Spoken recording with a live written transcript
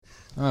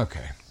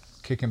Okay,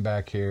 kicking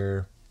back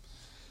here.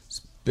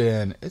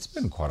 It's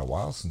been quite a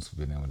while since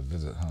we've been able to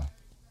visit, huh?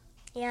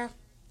 Yeah.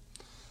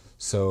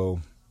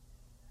 So,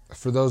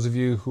 for those of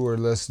you who are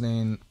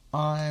listening,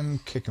 I'm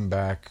kicking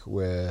back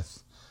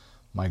with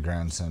my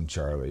grandson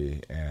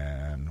Charlie,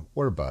 and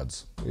we're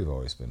buds. We've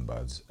always been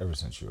buds ever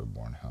since you were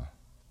born, huh?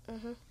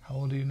 Mhm. How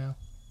old are you now?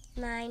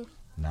 9.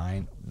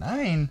 9.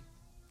 9?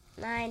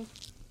 9.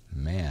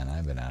 Man,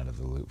 I've been out of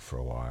the loop for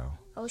a while.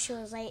 Oh, she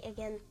was 8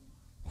 again.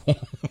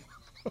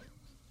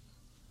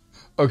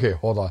 Okay,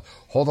 hold on.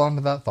 Hold on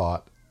to that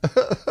thought.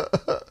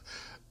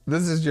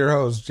 This is your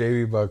host,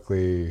 Jamie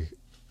Buckley.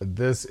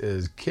 This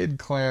is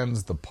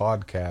kidCLANS, the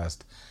podcast,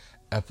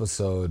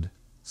 episode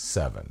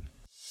 7.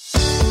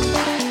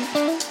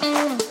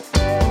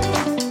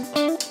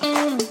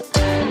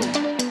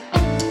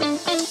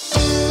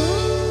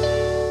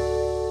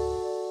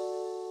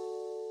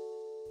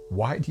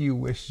 Why do you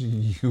wish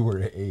you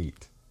were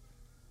 8?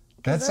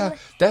 That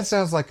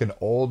sounds like an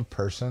old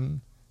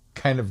person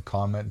kind of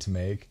comment to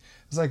make.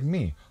 It's like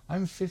me.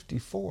 I'm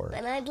 54.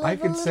 And I'd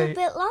live a little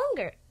bit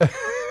longer.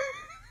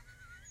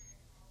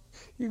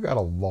 You got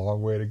a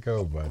long way to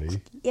go,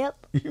 buddy.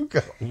 Yep. You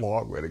got a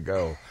long way to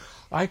go.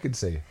 I could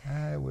say,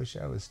 I wish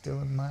I was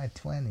still in my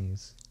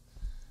 20s.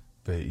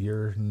 But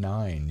you're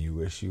 9. You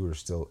wish you were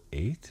still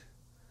 8?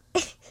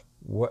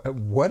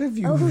 What have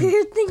you... A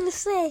weird thing to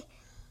say.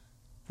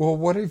 Well,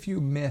 what have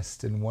you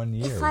missed in 1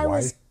 year?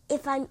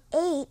 If I'm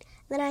 8,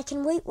 then I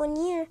can wait 1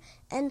 year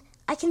and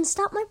I can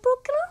stop my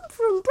broken arm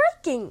from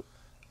breaking.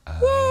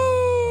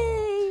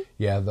 Yay!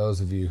 Yeah, those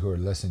of you who are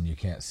listening, you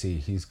can't see.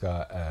 He's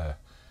got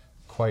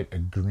quite a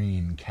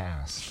green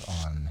cast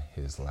on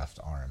his left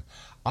arm.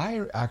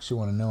 I actually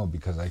want to know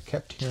because I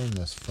kept hearing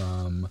this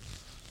from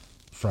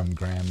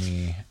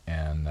Grammy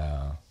and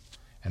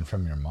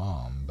from your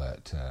mom.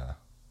 But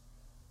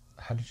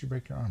how did you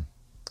break your arm?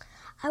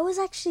 I was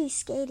actually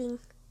skating,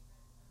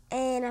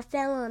 and I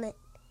fell on it.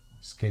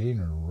 Skating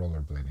or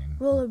rollerblading?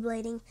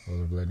 Rollerblading.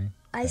 Rollerblading? Okay.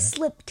 I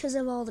slipped because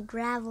of all the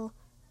gravel.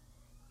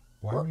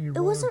 Why were you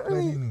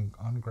rollerblading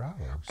on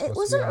gravel? It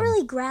wasn't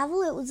really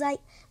gravel. It was like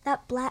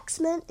that black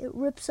cement. It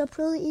rips up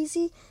really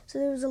easy, so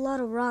there was a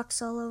lot of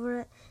rocks all over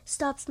it.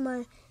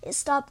 It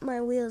stopped my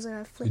wheels, and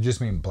I flipped. You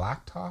just mean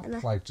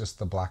blacktop? Like just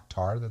the black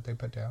tar that they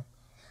put down?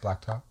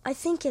 Blacktop? I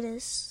think it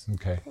is.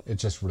 Okay.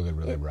 It's just really,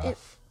 really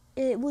rough.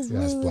 It was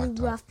really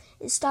rough.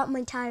 It stopped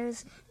my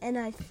tires, and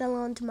I fell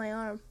onto my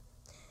arm.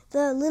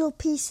 The little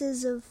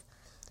pieces of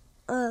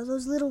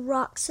those little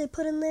rocks they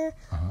put in there,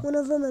 one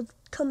of them had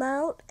come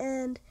out,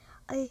 and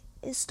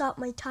it stopped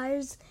my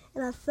tires,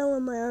 and I fell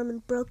on my arm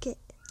and broke it.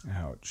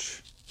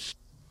 Ouch.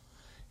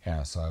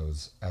 Yeah, so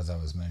as I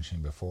was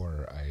mentioning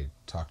before, I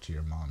talked to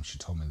your mom. She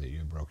told me that you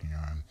had broken your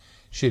arm.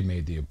 She had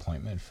made the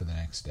appointment for the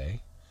next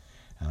day,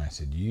 and I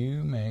said,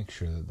 you make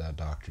sure that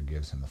doctor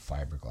gives him a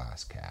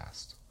fiberglass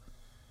cast.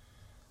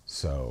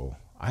 So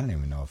I don't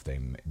even know if they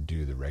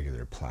do the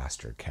regular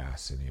plaster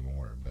casts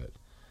anymore, but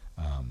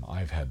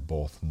I've had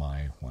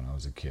when I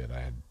was a kid, I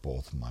had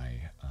both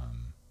my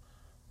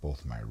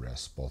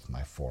wrists, both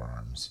my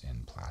forearms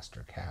in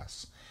plaster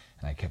casts.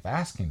 And I kept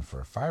asking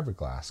for a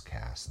fiberglass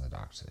cast, and the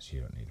doctor says,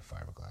 you don't need a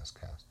fiberglass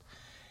cast.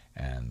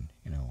 And,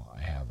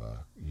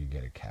 you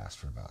get a cast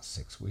for about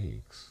 6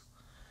 weeks,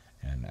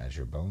 and as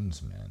your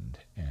bones mend,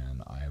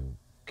 and I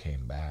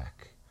came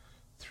back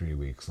 3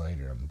 weeks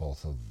later, and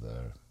both of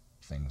the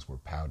things were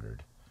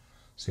powdered.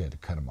 So he had to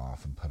cut them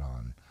off and put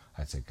on.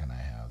 I said, can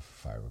I have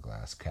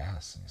fiberglass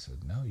casts? And he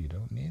said, no, you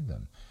don't need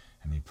them.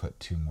 And he put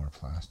 2 more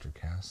plaster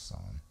casts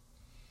on.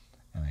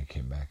 And I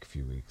came back a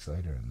few weeks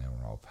later, and they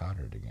were all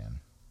powdered again.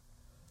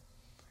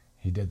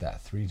 He did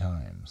that 3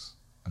 times.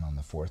 And on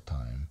the 4th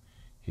time,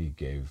 he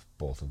gave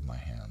both of my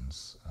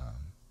hands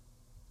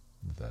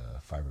the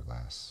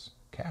fiberglass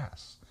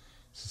casts.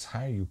 He says,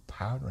 how are you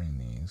powdering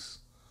these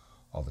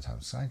all the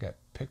time? So I got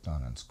picked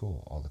on in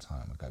school all the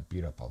time. I got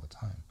beat up all the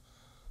time.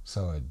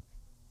 So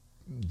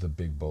the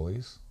big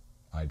bullies,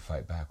 I'd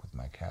fight back with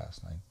my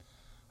cast. And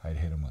I'd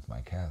hit them with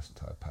my cast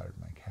until I powdered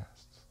my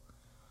casts.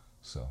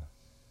 So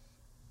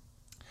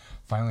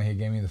finally he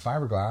gave me the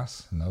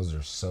fiberglass, and those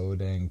are so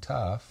dang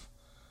tough.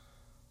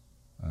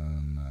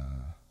 And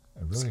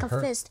it really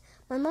hurt. Fist.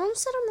 My mom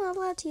said I'm not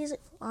allowed to use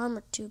it for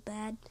armor too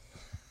bad.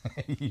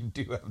 You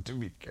do have to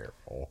be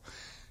careful.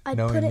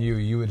 Knowing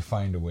you would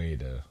find a way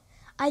to...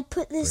 I'd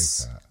put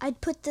this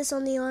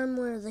on the arm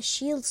where the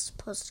shield's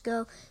supposed to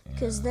go,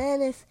 because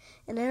then if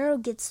an arrow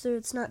gets through,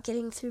 it's not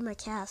getting through my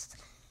cast.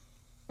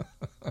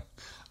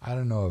 I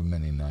don't know of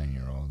many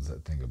 9-year-olds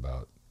that think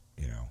about,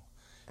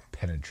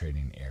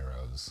 penetrating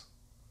arrows.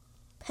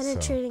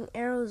 Penetrating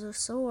arrows or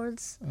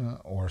swords.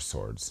 Or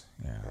swords,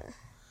 yeah.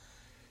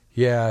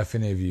 Yeah, if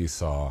any of you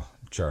saw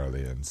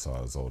Charlie and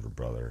saw his older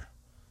brother,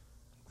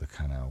 the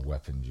kind of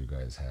weapons you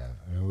guys have.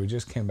 I mean, we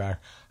just came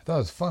back. I thought it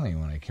was funny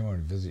when I came over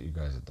to visit you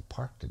guys at the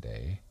park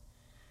today,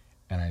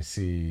 and I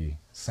see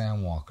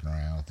Sam walking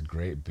around with a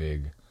great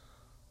big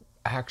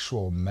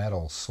actual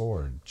metal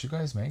sword. Did you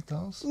guys make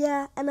those?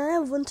 Yeah, and I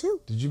have one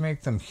too. Did you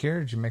make them here, or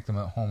did you make them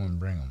at home and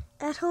bring them?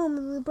 At home,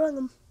 and we brought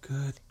them.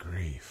 Good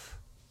grief.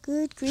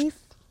 Good grief.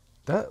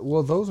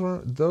 Those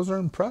are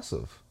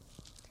impressive.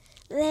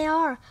 They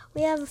are.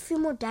 We have a few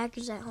more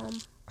daggers at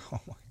home. Oh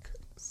my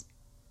goodness.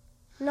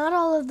 Not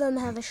all of them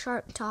have a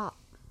sharp top.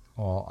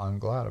 Well, I'm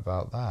glad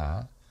about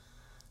that.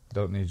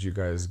 Don't need you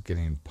guys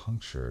getting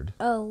punctured.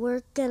 Oh,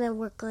 we're gonna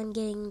work on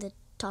getting the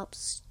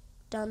tops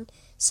done.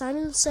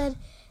 Simon said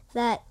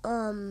that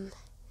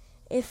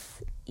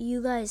if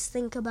you guys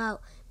think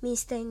about me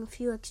staying a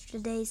few extra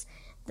days,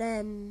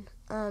 then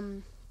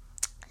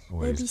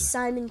maybe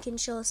Simon can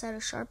show us how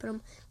to sharpen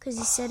them, because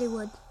he said he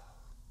would.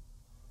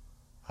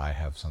 I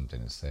have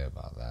something to say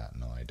about that.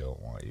 No, I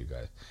don't want you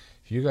guys.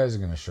 If you guys are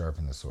going to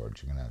sharpen the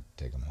swords, you're going to have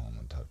to take them home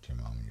and talk to your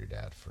mom and your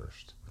dad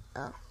first.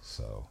 Oh.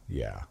 So,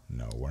 yeah,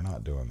 no, we're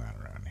not doing that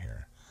around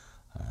here.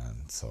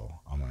 And so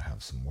I'm going to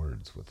have some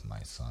words with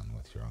my son,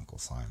 with your Uncle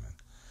Simon.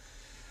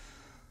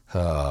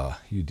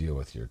 You deal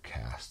with your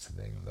cast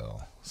thing,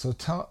 though. So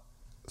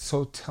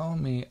tell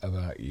me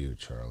about you,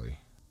 Charlie.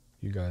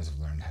 You guys have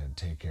learned how to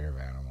take care of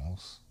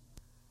animals.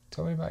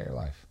 Tell me about your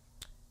life.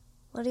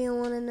 What do you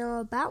want to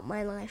know about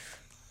my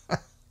life?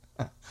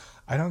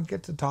 I don't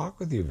get to talk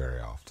with you very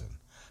often.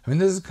 I mean,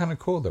 this is kind of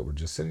cool that we're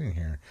just sitting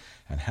here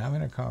and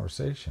having a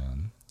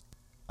conversation.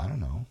 I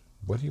don't know.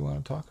 What do you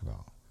want to talk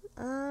about?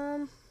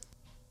 I'm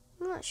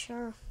not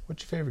sure.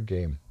 What's your favorite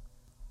game?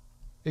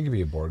 It could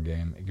be a board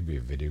game. It could be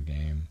a video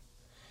game.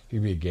 It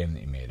could be a game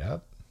that you made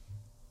up.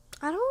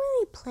 I don't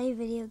really play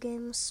video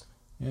games.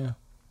 Yeah,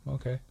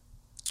 okay.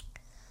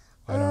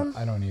 I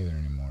don't either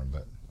anymore,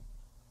 but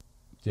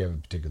do you have a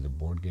particular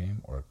board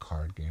game or a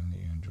card game that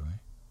you enjoy?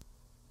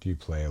 Do you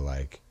play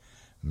like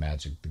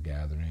Magic the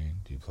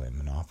Gathering? Do you play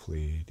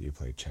Monopoly? Do you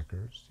play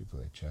checkers? Do you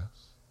play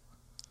chess?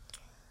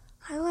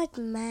 I like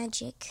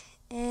Magic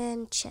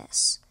and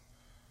chess.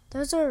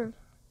 Those are...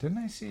 Didn't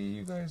I see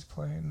you guys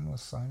playing with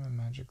Simon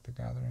Magic the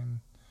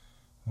Gathering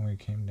when we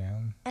came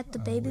down? At the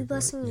baby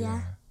blessing,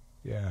 yeah.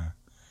 Yeah.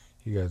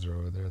 You guys were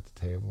over there at the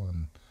table,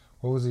 and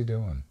what was he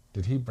doing?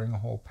 Did he bring a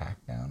whole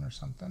pack down or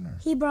something? Or?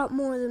 He brought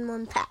more than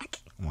one pack.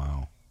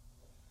 Wow.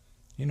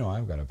 You know,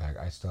 I've got a pack.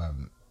 I still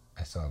haven't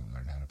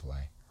learned how to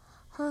play.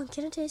 Huh,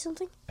 can I tell you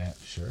something?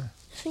 Sure.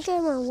 I think I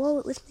have my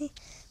wallet with me.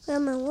 I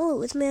have my wallet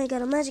with me. I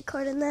got a magic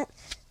card in that.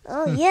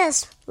 Oh,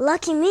 yes.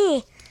 Lucky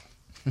me.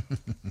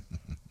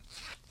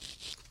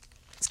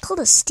 It's called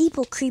a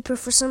steeple creeper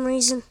for some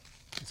reason.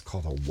 It's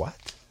called a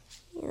what?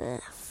 Yeah.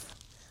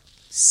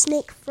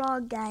 Snake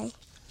frog guy.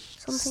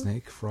 Something.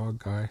 Snake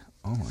frog guy?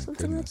 Oh, my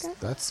Something goodness. like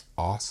that. That's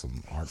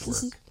awesome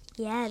artwork.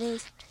 Yeah, it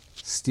is.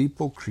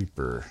 Steeple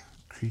creeper.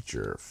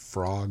 Creature.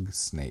 Frog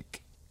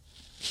snake.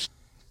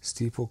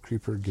 Steeple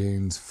creeper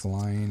gains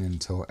flying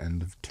until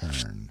end of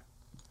turn.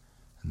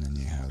 And then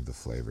you have the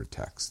flavor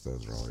text.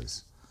 Those are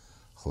always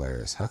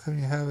hilarious. How come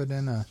you have it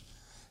in a...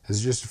 Is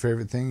it just your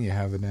favorite thing? You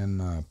have it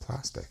in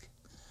plastic.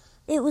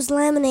 It was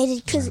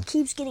laminated because it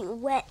keeps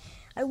getting wet.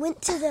 I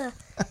went to the...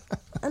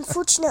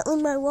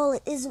 Unfortunately, my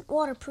wallet isn't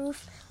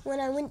waterproof. When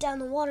I went down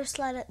the water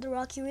slide at the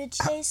Rocky Ridge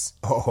Chase...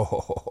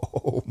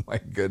 Oh, my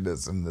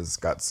goodness. And this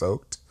got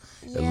soaked?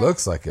 Yeah. It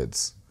looks like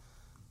it's...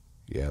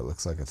 Yeah, it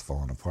looks like it's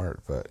falling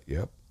apart, but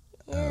yep.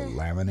 Yeah.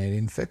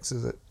 Laminating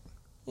fixes it.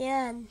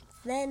 Yeah, and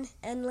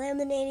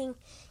laminating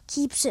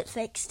keeps it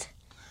fixed.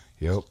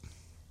 Yep.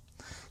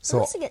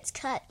 Unless it gets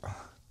cut.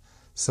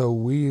 So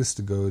we used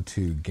to go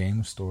to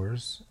game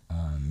stores,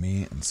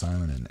 me and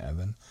Simon and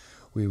Evan.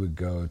 We would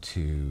go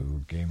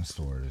to game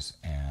stores,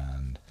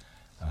 and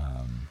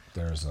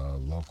there's a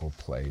local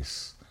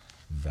place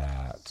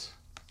that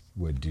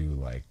would do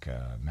like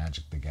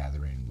Magic the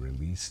Gathering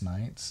release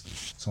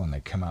nights. So when they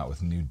come out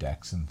with new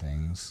decks and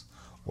things,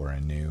 or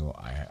a new,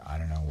 I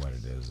don't know what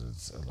it is.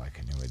 It's like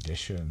a new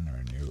edition or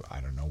a new,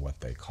 I don't know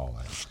what they call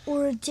it.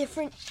 Or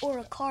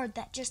a card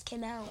that just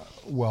came out.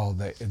 Well,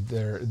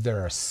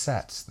 there are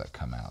sets that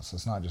come out, so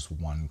it's not just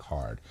one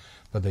card.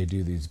 But they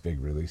do these big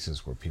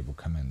releases where people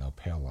come in, they'll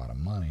pay a lot of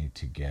money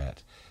to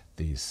get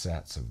these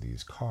sets of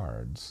these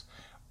cards.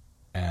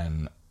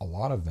 And a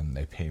lot of them,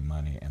 they pay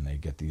money and they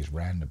get these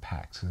random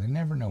packs because they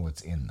never know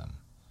what's in them.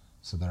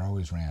 So they're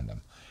always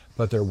random.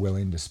 But they're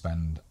willing to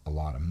spend a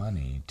lot of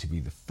money to be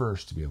the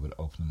first to be able to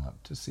open them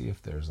up to see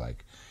if there's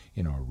like,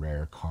 a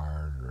rare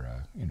card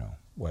or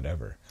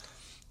whatever.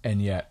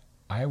 And yet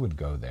I would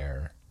go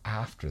there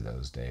after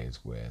those days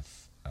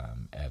with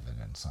Evan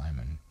and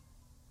Simon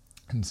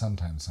and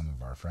sometimes some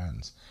of our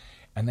friends.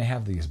 And they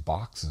have these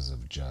boxes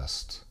of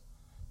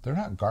they're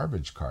not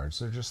garbage cards.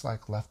 They're just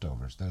like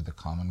leftovers. They're the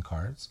common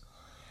cards.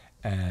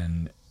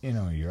 And,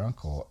 your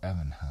Uncle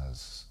Evan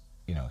has,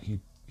 he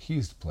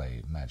used to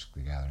play Magic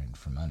the Gathering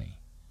for money.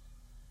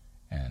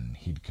 And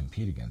he'd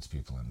compete against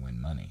people and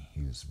win money.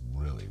 He was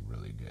really,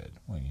 really good.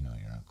 Well,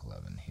 your Uncle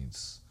Evan,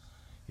 he's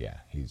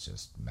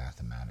just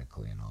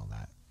mathematically and all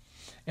that.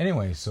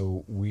 Anyway,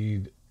 so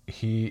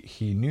he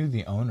knew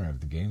the owner of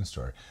the game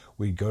store.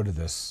 We'd go to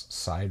this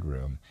side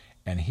room,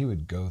 and he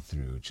would go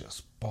through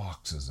just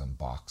boxes and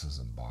boxes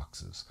and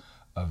boxes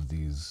of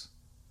these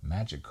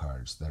magic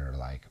cards that are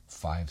like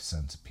 5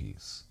 cents a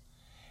piece.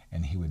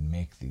 And he would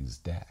make these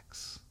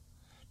decks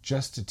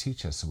just to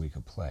teach us so we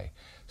could play.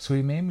 So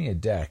he made me a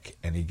deck,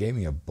 and he gave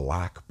me a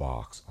black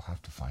box. I'll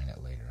have to find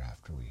it later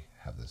after we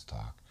have this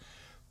talk.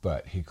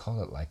 But he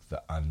called it like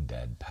the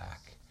undead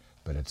pack.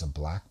 But it's a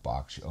black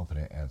box. You open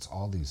it, and it's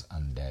all these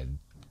undead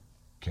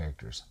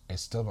characters. I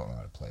still don't know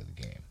how to play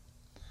the game.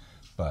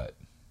 But,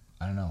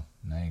 I don't know.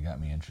 Now you got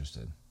me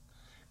interested.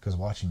 Because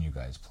watching you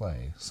guys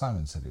play,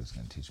 Simon said he was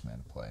going to teach me how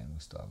to play, and we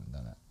still haven't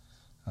done it.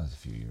 That was a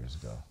few years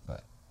ago.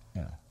 But,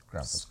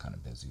 Grandpa's kind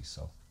of busy,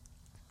 so.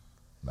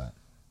 But,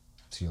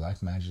 so you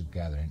like Magic the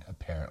Gathering,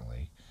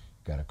 apparently.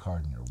 You got a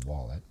card in your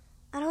wallet.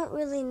 I don't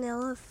really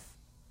know if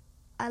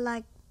I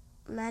like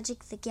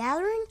Magic the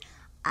Gathering.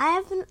 I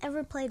haven't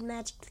ever played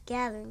Magic the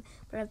Gathering,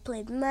 but I've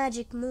played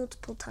Magic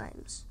multiple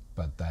times.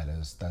 But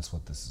that's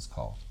what this is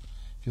called.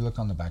 If you look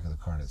on the back of the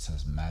card, it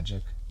says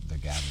Magic the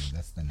Gathering.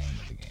 That's the name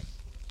of the game.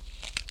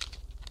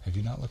 Have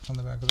you not looked on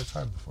the back of the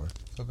card before?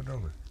 Flip it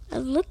over.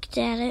 I've looked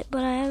at it,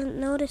 but I haven't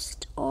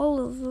noticed all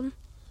of them.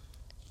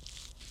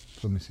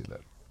 Let me see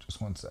that.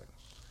 Just one sec.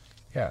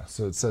 Yeah,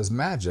 so it says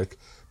Magic,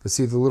 but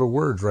see the little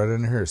words right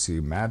in here. See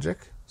Magic?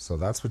 So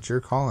that's what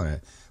you're calling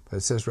it. But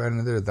it says right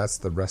in there, that's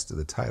the rest of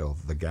the title,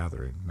 The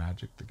Gathering.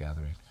 Magic the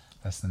Gathering.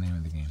 That's the name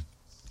of the game.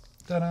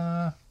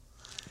 Ta-da!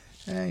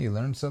 Yeah, you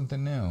learned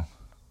something new.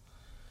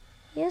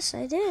 Yes,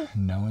 I did.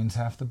 Knowing's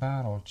half the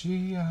battle.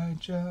 G.I.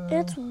 Joe.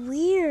 It's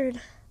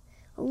weird.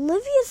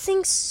 Olivia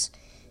thinks,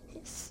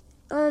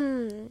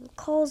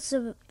 calls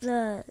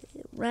the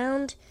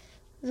round,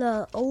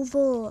 the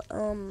oval,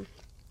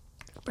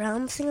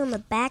 brown thing on the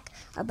back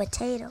a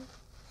potato.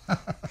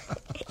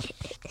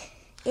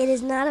 It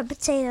is not a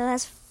potato,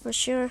 that's for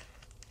sure.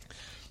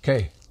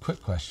 Okay,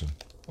 quick question.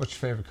 What's your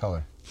favorite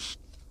color?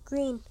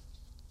 Green.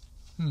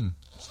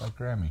 It's like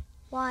Grammy.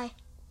 Why?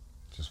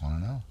 Just want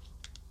to know.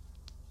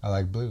 I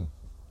like blue.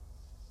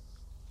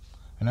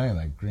 I know you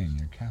like green.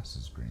 Your cast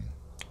is green.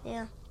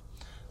 Yeah.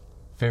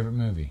 Favorite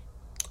movie?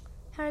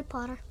 Harry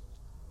Potter.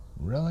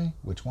 Really?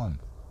 Which one?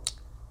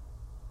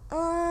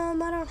 I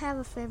don't have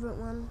a favorite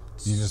one.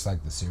 You just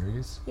like the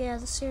series? Yeah,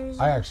 the series.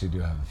 I actually do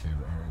have a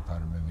favorite Harry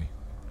Potter movie.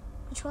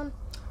 Which one?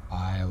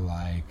 I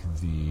like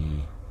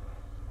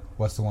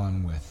what's the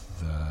one with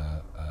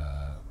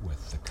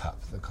the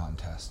cup, the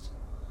contest?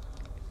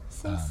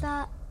 I think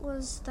that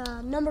was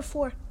the number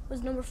 4.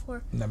 Was number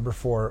 4. Number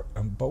 4.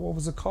 But what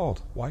was it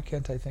called? Why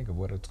can't I think of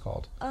what it's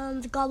called?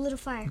 The Goblet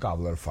of Fire.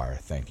 Goblet of Fire.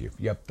 Thank you.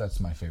 Yep,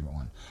 that's my favorite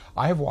one.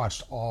 I have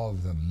watched all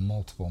of them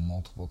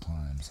multiple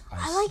times.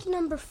 I like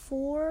number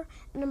 4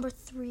 and number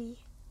 3.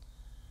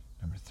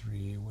 Number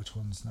 3. Which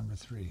one's number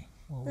 3?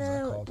 What was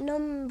that called?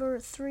 Number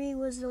 3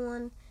 was the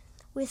one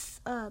with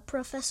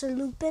Professor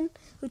Lupin,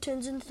 who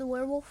turns into the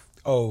werewolf.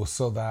 Oh,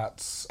 so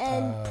that's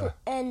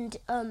and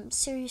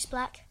Sirius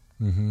Black.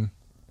 Mm-hmm.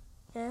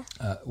 Yeah.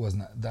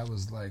 Wasn't that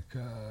was like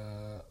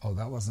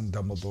that wasn't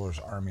Dumbledore's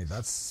army.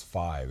 That's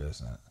 5,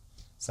 isn't it?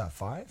 Is that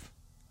 5?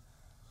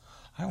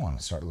 I want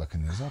to start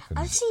looking these up.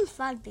 I've seen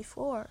 5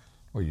 before.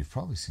 Well, you've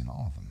probably seen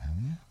all of them,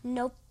 haven't you?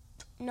 Nope,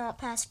 not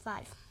past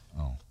 5.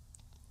 Oh.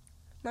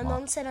 My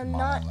mom said I'm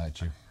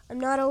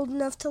not old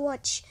enough to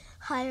watch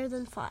higher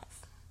than 5.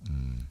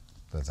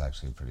 That's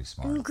actually pretty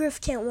smart. And Griff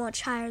can't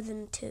watch higher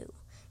than 2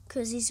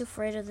 because he's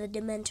afraid of the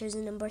Dementors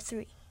in number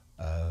 3.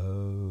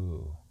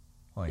 Oh.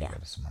 Well, you Yeah.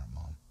 got a smart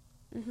mom.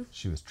 Mm-hmm.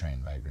 She was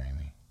trained by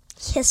Grammy.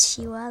 Yes,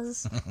 she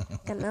was. I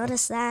can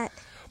notice that.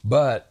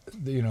 But,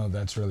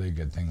 that's really a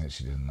good thing that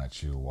she didn't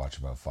let you watch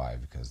about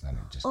 5 because then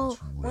it just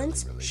gets really,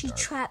 once really she dark.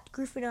 trapped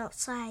Griffin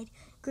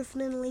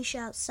and Alicia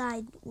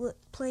outside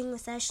playing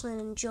with Ashlyn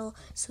and Joel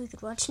so we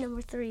could watch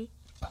number 3.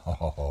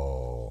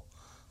 Oh,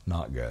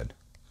 not good.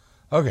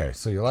 Okay,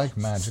 so you like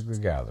Magic the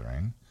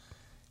Gathering.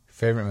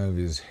 Favorite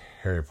movie is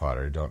Harry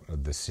Potter,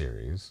 the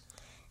series.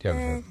 Do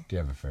you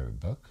have a favorite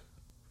book?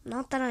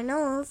 Not that I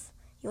know of.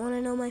 You want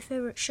to know my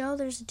favorite show?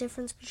 There's a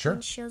difference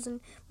between shows and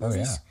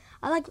movies.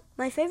 Oh, yeah.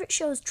 My favorite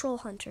show is Troll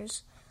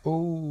Hunters.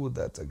 Oh,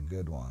 that's a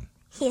good one.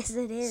 Yes,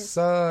 it is.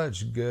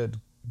 Such good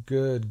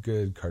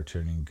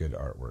cartooning, good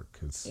artwork.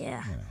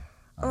 Yeah.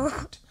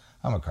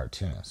 I'm a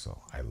cartoonist, so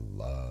I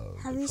love.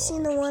 Have you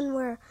seen the one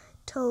where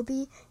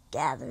Toby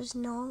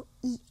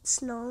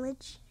eats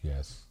knowledge?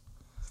 Yes.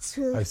 It's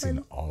really I've funny.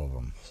 seen all of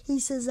them. He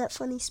says that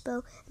funny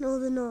spell, and all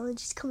the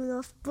knowledge is coming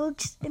off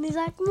books, and he's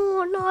like,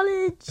 more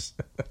knowledge.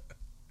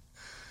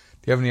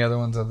 Do you have any other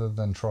ones other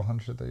than Troll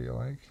Hunter that you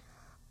like?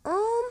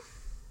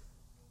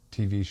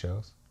 TV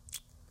shows?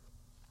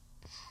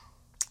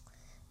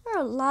 There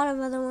are a lot of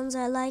other ones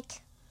I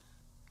like.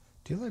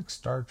 Do you like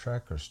Star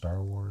Trek or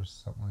Star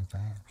Wars, something like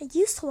that? I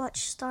used to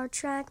watch Star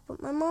Trek,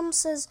 but my mom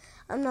says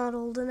I'm not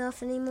old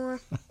enough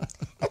anymore.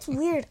 It's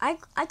weird. I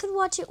could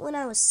watch it when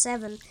I was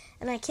 7,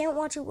 and I can't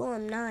watch it while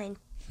I'm 9.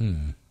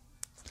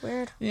 It's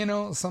weird.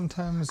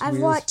 Sometimes I've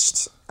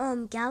watched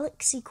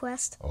Galaxy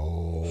Quest.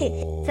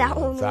 Oh, that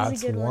one was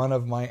that's a good one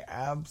of my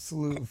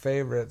absolute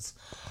favorites.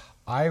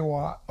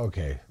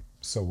 Okay,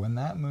 so when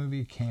that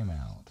movie came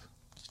out,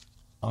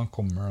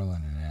 Uncle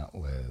Merlin and Aunt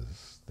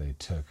Liz, they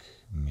took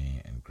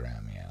me and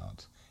Grammy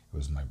out. It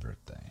was my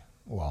birthday.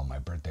 Well, my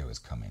birthday was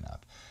coming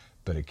up.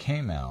 But it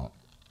came out,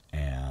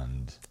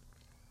 and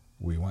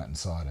we went and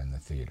saw it in the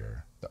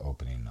theater the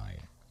opening night.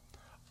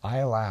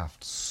 I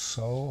laughed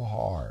so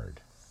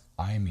hard.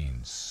 I mean,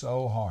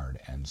 so hard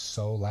and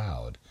so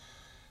loud.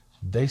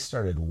 They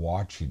started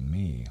watching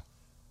me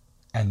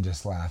and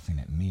just laughing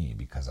at me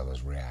because I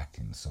was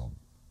reacting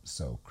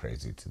so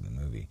crazy to the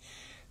movie.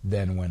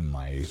 Then when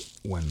my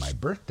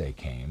birthday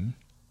came,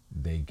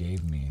 they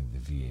gave me the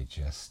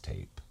VHS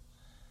tape.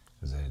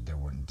 Because there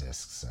weren't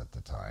discs at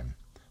the time,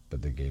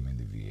 but they gave me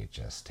the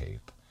VHS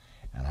tape.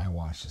 And I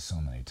watched it so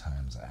many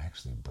times, I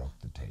actually broke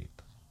the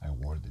tape. I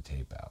wore the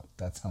tape out.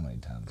 That's how many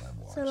times I've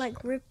watched it. So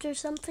like ripped or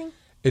something?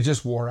 It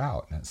just wore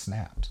out and it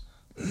snapped.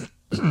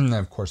 And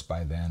of course,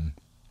 by then,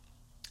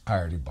 I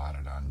already bought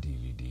it on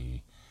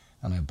DVD.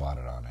 And I bought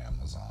it on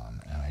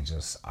Amazon. And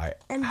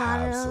And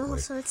bought it on all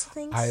sorts of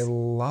things? I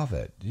love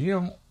it.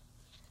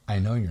 I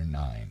know you're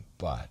 9,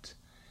 but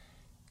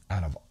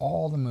out of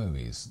all the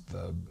movies,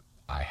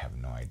 I have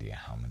no idea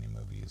how many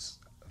movies,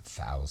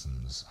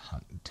 thousands,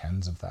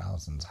 tens of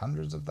thousands,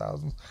 hundreds of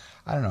thousands.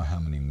 I don't know how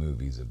many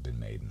movies have been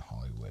made in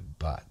Hollywood,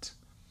 but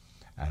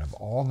out of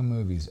all the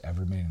movies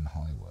ever made in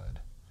Hollywood,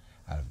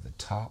 out of the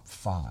top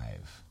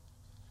 5,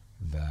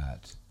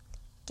 that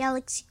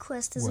Galaxy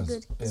Quest is one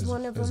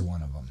of them. Is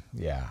one of them.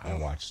 Yeah, I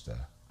watched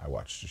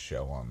a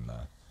show on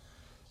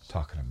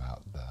talking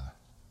about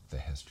the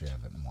history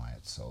of it and why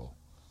it's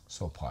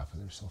so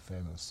popular, so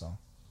famous. So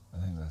I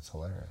think that's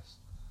hilarious.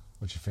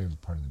 What's your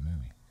favorite part of the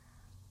movie?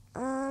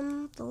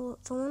 The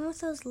one with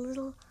those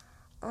little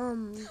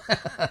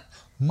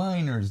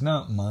Miners,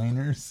 not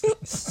miners.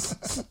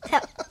 That's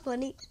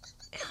funny.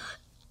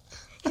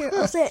 Here,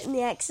 I'll say it in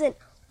the accent.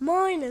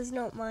 Miners,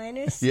 not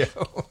miners. Yeah.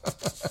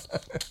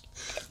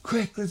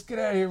 Quick, let's get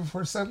out of here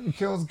before something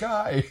kills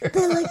Guy.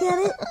 They look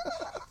at it.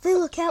 They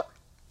look out.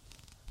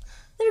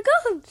 They're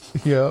gone.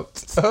 Yep.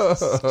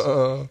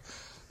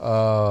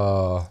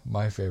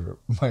 My favorite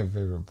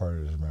part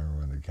is remember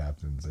when the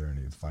captain's there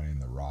and he's finding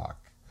the rock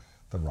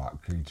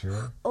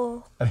creature.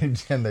 Oh. And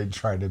they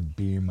try to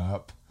beam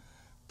up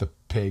the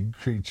pig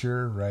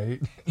creature,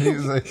 right?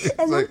 He's like,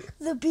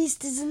 the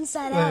beast is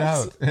inside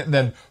out. And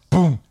then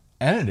boom,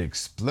 and it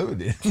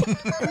exploded.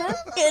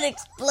 It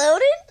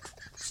exploded?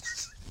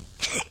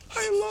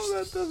 I love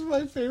that. That's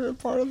my favorite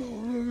part of the whole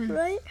movie.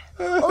 Right?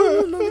 Oh,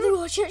 you remember the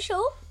Watch It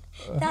show?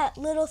 That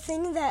little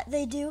thing that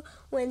they do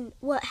when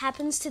what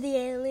happens to the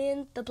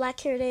alien, the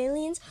black-haired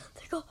aliens,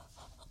 they go.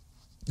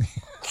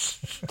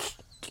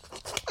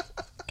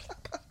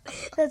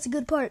 That's a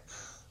good part.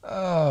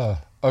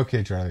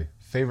 Okay, Charlie.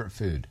 Favorite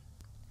food?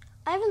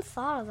 I haven't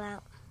thought of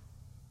that.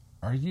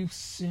 Are you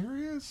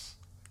serious?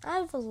 I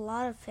have a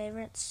lot of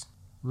favorites.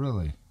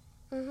 Really?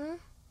 Mm-hmm.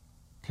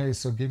 Okay,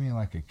 so give me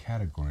like a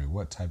category.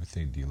 What type of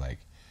thing do you like?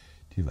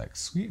 Do you like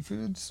sweet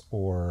foods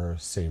or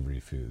savory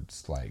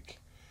foods? Like,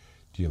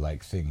 do you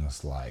like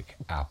things like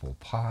apple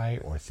pie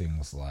or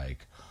things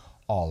like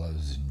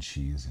olives and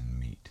cheese and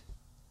meat?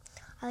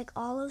 I like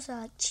olives,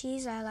 I like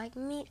cheese, I like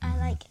meat, I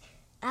like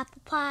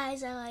apple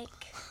pies, I like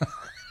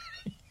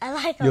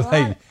a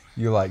lot.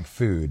 You like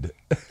food.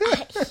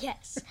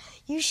 Yes.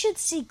 You should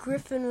see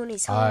Griffin when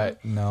he's home.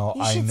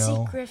 You should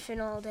see Griffin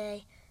all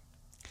day.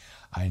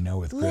 I know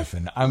with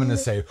Griffin. I'm going to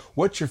say,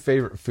 what's your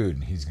favorite food?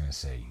 And he's going to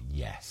say,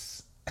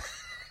 yes.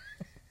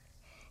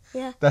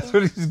 Yeah. That's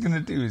what he's going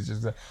to do. He's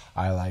just,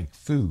 I like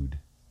food.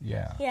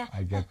 Yeah. Yeah.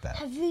 I get that.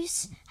 Have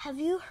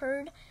you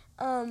heard,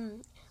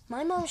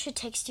 my mom should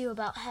text you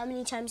about how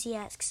many times he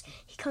asks.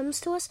 He comes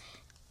to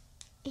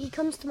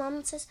Mom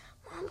and says,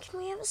 Mom, can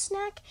we have a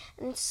snack?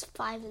 And it's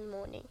 5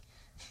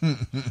 a.m.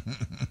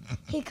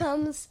 He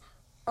comes,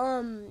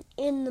 in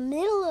the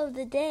middle of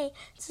the day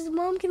and says,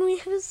 Mom, can we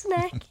have a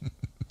snack?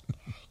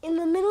 In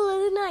the middle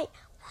of the night,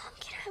 Mom,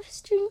 can I have a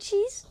string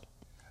cheese?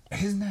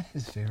 Isn't that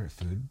his favorite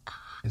food?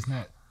 Isn't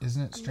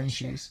it string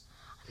cheese?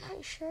 I'm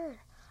not sure.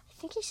 I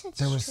think he said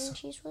string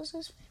cheese was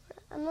his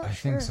favorite. I'm not sure. I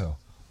think so.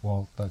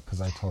 Well,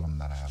 because I told him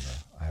that I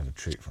have a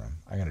treat for him.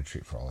 I got a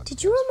treat for all of you.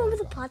 Did you remember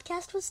the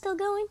podcast was still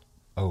going?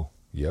 Oh,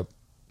 yep.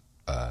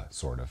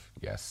 Sort of,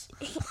 yes.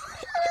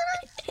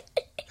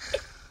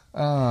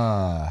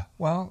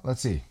 Well,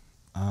 let's see.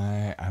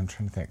 I'm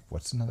trying to think.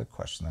 What's another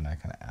question that I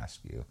can ask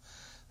you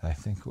that I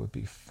think would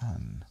be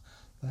fun?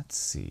 Let's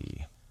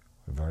see.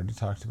 We've already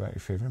talked about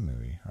your favorite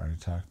movie. Already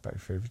talked about your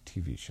favorite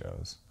TV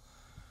shows.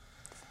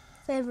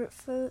 Favorite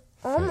food.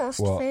 Favorite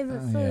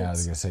foods. Yeah, I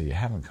was going to say, you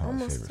haven't come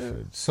up with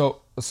favorite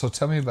food. So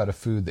tell me about a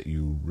food that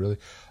you really...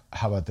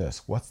 How about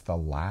this? What's the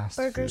last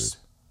Burgers.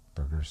 food?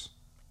 Burgers.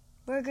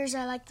 Burgers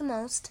I like the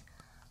most.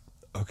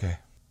 Okay.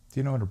 Do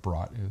you know what a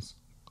brat is?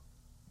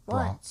 What?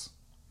 Brats.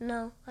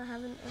 No, I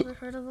haven't ever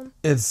heard of them.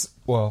 It's,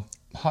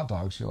 hot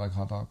dogs. You like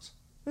hot dogs?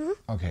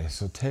 Mm-hmm. Okay,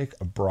 so take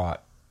a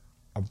brat.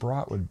 A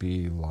brat would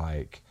be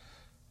like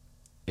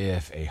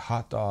if a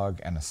hot dog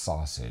and a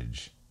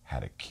sausage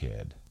had a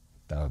kid.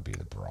 That would be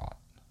the brat.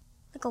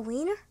 Like a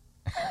wiener?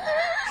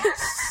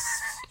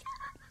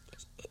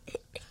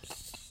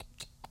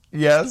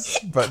 Yes,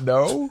 but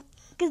no.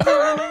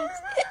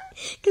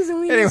 Because the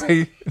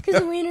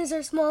wieners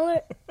are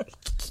smaller.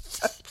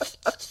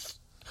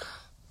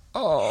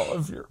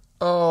 Oh,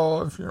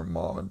 Oh, if your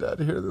mom and dad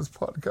hear this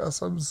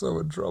podcast, I'm so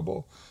in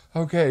trouble.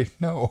 Okay,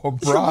 no, a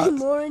brat. You'll be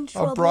more in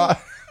trouble. A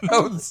brat.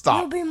 No,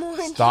 stop. You'll be more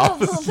in Stop,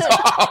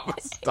 trouble.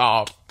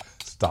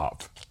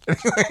 stop.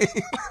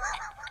 Anyway.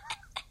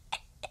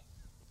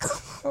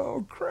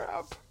 Oh,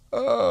 crap.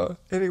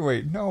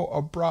 Anyway, no,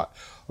 a brat.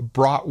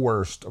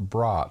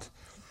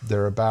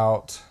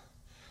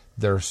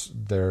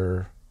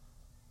 They're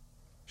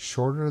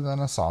shorter than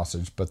a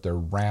sausage, but they're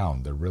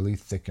round. They're really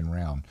thick and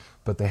round.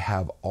 But they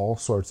have all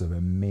sorts of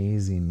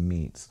amazing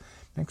meats.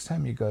 Next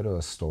time you go to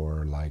a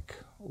store like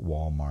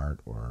Walmart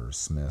or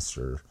Smith's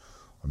or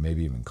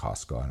maybe even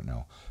Costco, I don't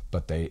know.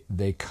 But they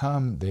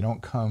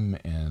don't come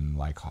in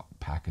like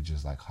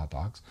packages like hot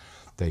dogs.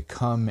 They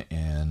come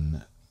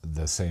in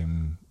the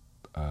same,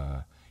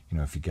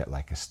 if you get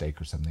like a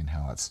steak or something,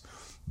 how it's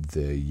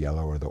the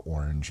yellow or the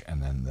orange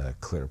and then the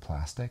clear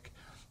plastic.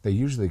 They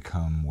usually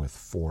come with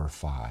 4 or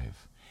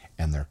 5.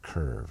 And they're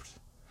curved.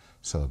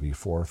 So there'll be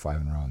 4 or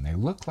 5 in a row. And they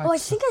look like... Oh, I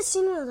think I've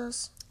seen one of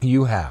those.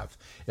 You have.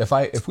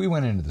 If we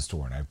went into the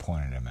store and I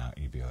pointed them out,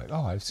 you'd be like,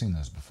 oh, I've seen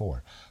those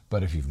before.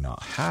 But if you've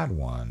not had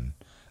one,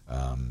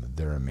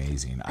 they're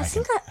amazing. I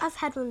think I've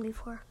had one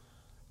before.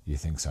 You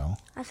think so?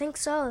 I think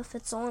so, if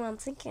it's the one I'm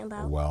thinking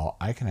about. Well,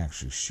 I can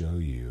actually show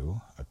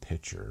you a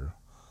picture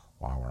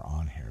while we're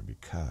on here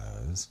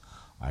because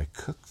I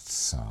cooked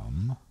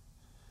some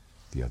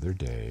the other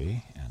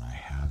day and I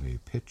have a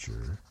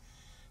picture.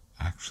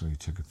 Actually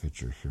took a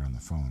picture here on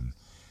the phone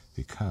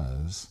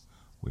because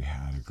we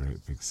had a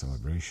great big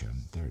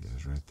celebration. There it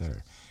is right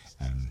there.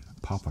 And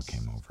Papa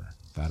came over.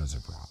 That is a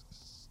brat.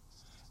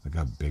 Look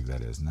how big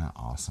that is. Isn't that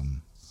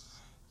awesome?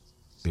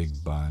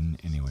 Big bun.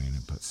 Anyway, and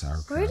it put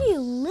sauerkraut. Where do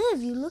you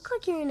live? You look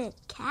like you're in a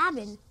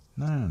cabin.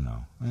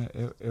 No.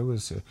 It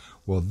was...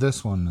 well,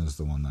 this one is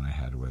the one that I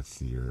had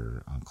with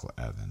your Uncle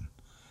Evan.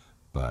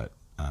 But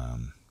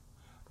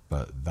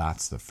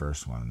that's the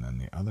first one. And then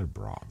the other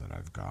brat that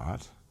I've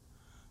got...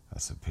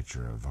 That's a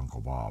picture of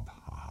Uncle Bob.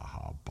 Ha ha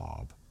ha,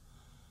 Bob.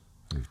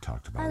 We've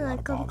talked about a lot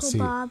of Bob. Uncle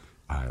Bob.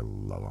 I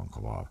love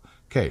Uncle Bob.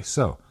 Okay,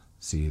 so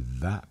see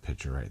that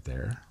picture right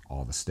there?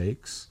 All the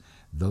steaks.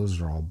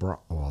 Those are all brat.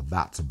 Well,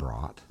 that's a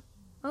brat.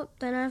 Oh,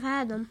 then I've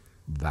had them.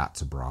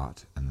 That's a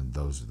brat, and then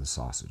those are the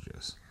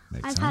sausages.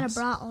 I've had a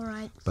brat, all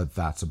right. But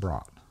that's a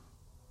brat,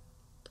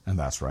 and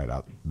that's right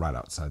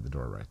outside the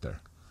door, right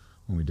there,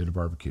 when we did a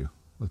barbecue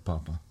with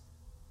Papa.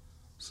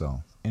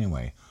 So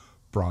anyway.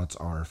 Brats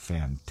are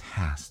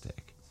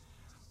fantastic.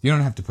 You don't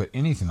have to put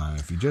anything on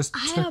it. If you just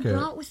I had a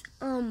brat with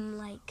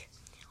like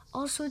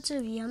all sorts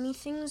of yummy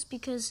things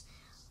because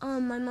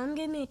my mom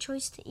gave me a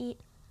choice to eat.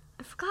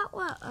 I forgot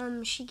what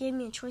she gave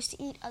me a choice to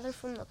eat other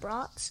from the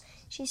brats.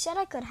 She said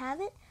I could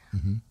have it.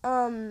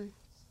 Mm-hmm.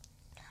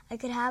 I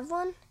could have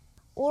one,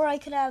 or I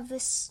could have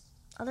this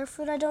other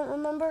food I don't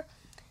remember.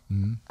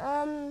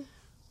 Mm-hmm.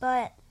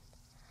 But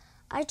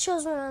I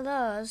chose one of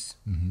those.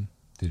 Mm-hmm.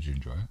 Did you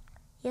enjoy it?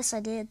 Yes, I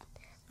did.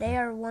 They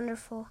are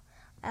wonderful.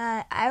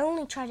 I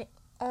only tried it.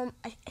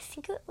 I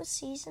think it was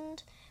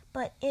seasoned,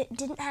 but it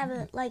didn't have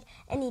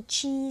any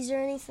cheese or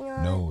anything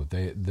on it. No,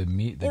 the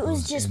meat that it goes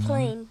was just in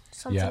plain, them,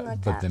 something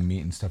like that. Yeah, but the meat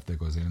and stuff that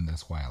goes in,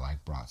 that's why I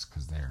like brats,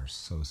 because they are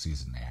so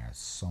seasoned. They have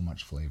so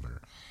much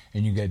flavor,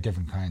 and you get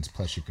different kinds.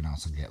 Plus, you can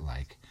also get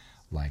like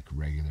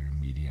regular,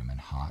 medium,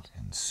 and hot,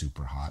 and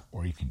super hot,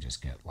 or you can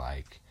just get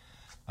like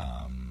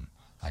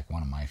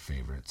one of my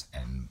favorites,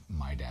 and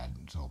my dad,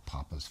 so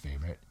Papa's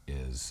favorite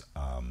is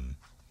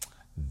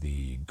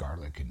the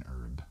garlic and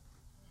herb.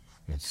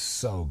 It's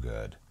so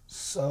good.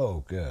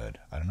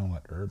 I don't know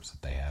what herbs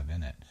that they have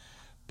in it,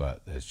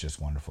 but it's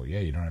just wonderful. Yeah,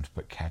 you don't have to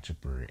put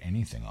ketchup or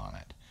anything on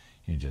it.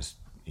 You just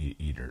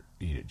eat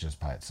it just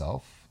by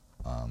itself.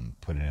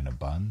 Put it in a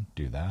bun,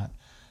 do that.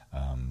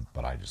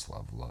 But I just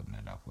love loading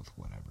it up with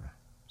whatever.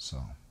 So,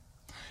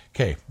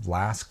 okay,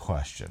 last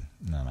question.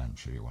 And then I'm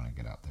sure you want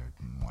to get out there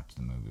and watch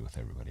the movie with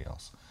everybody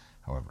else.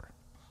 However,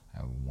 I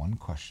have one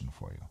question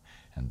for you,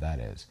 and that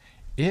is,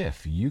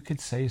 if you could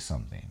say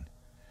something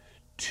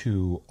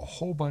to a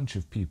whole bunch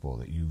of people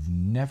that you've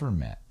never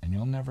met and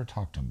you'll never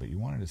talk to them, but you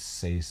wanted to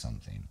say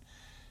something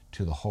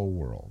to the whole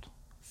world,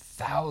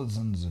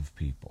 thousands of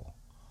people,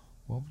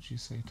 what would you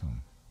say to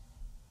them?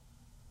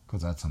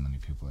 Because that's how many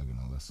people are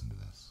going to listen to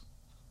this.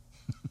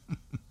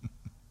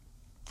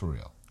 For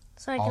real.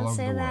 So I can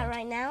say that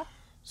right now?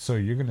 So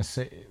you're going to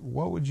say,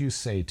 what would you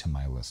say to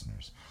my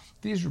listeners?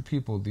 These are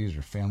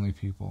family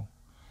people.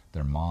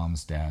 They're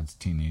moms, dads,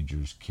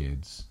 teenagers,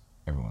 kids.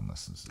 Everyone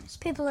listens to these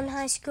people in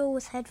high school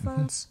with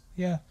headphones.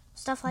 Yeah.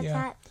 Stuff like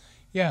that.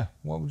 Yeah.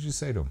 What would you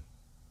say to them?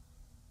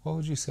 What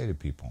would you say to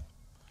people?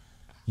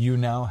 You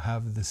now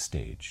have the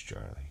stage,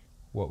 Charlie.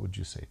 What would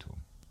you say to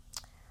them?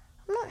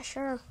 I'm not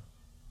sure.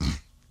 I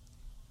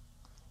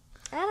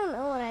don't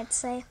know what I'd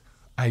say.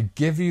 I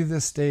give you the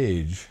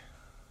stage,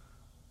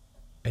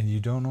 and you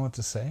don't know what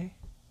to say?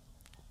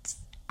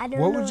 I don't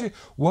know.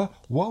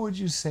 What would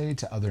you say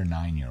to other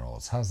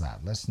 9-year-olds? How's that?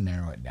 Let's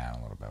narrow it down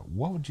a little bit.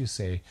 What would you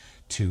say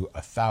to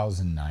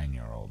 1,000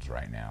 9-year-olds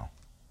right now?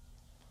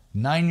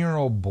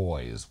 9-year-old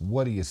boys,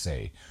 what do you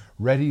say?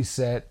 Ready,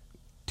 set,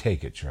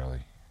 take it,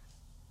 Charlie.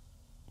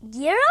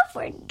 Gear up,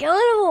 we're going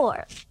to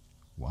war.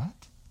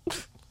 What?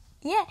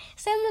 Yeah,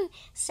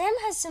 Sam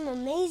has some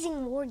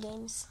amazing war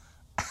games.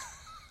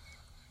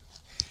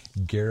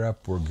 Gear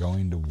up, we're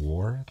going to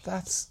war?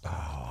 That's...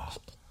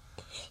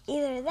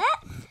 Either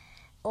that,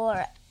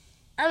 or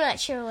I'm not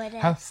sure what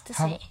else to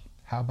say.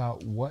 How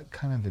about, what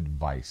kind of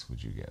advice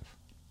would you give?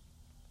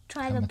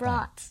 Try the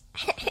brats.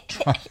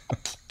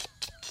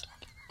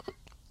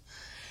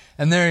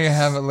 And there you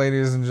have it,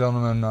 ladies and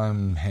gentlemen.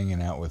 I'm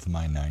hanging out with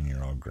my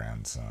 9-year-old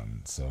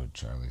grandson. So,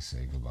 Charlie,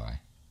 say goodbye.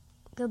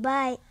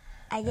 Goodbye,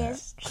 I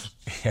guess.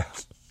 Yeah.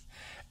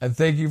 And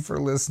thank you for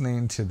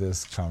listening to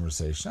this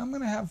conversation. I'm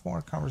going to have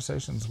more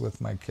conversations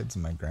with my kids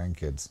and my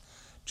grandkids.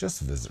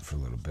 Just visit for a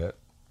little bit.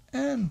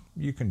 And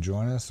you can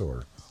join us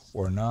or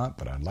not.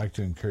 But I'd like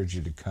to encourage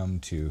you to come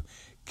to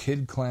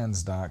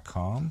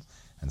kidCLANS.com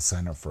and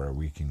sign up for our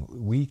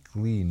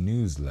weekly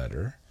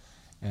newsletter.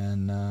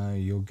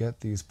 And you'll get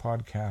these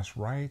podcasts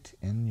right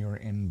in your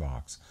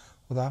inbox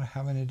without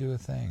having to do a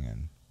thing.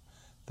 And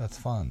that's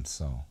fun.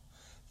 So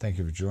thank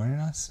you for joining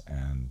us.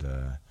 And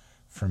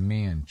from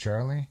me and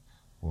Charlie,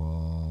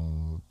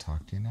 we'll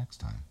talk to you next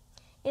time.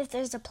 If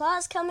there's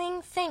applause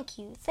coming, thank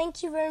you.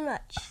 Thank you very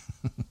much.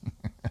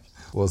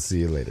 We'll see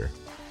you later.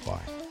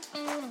 Bye.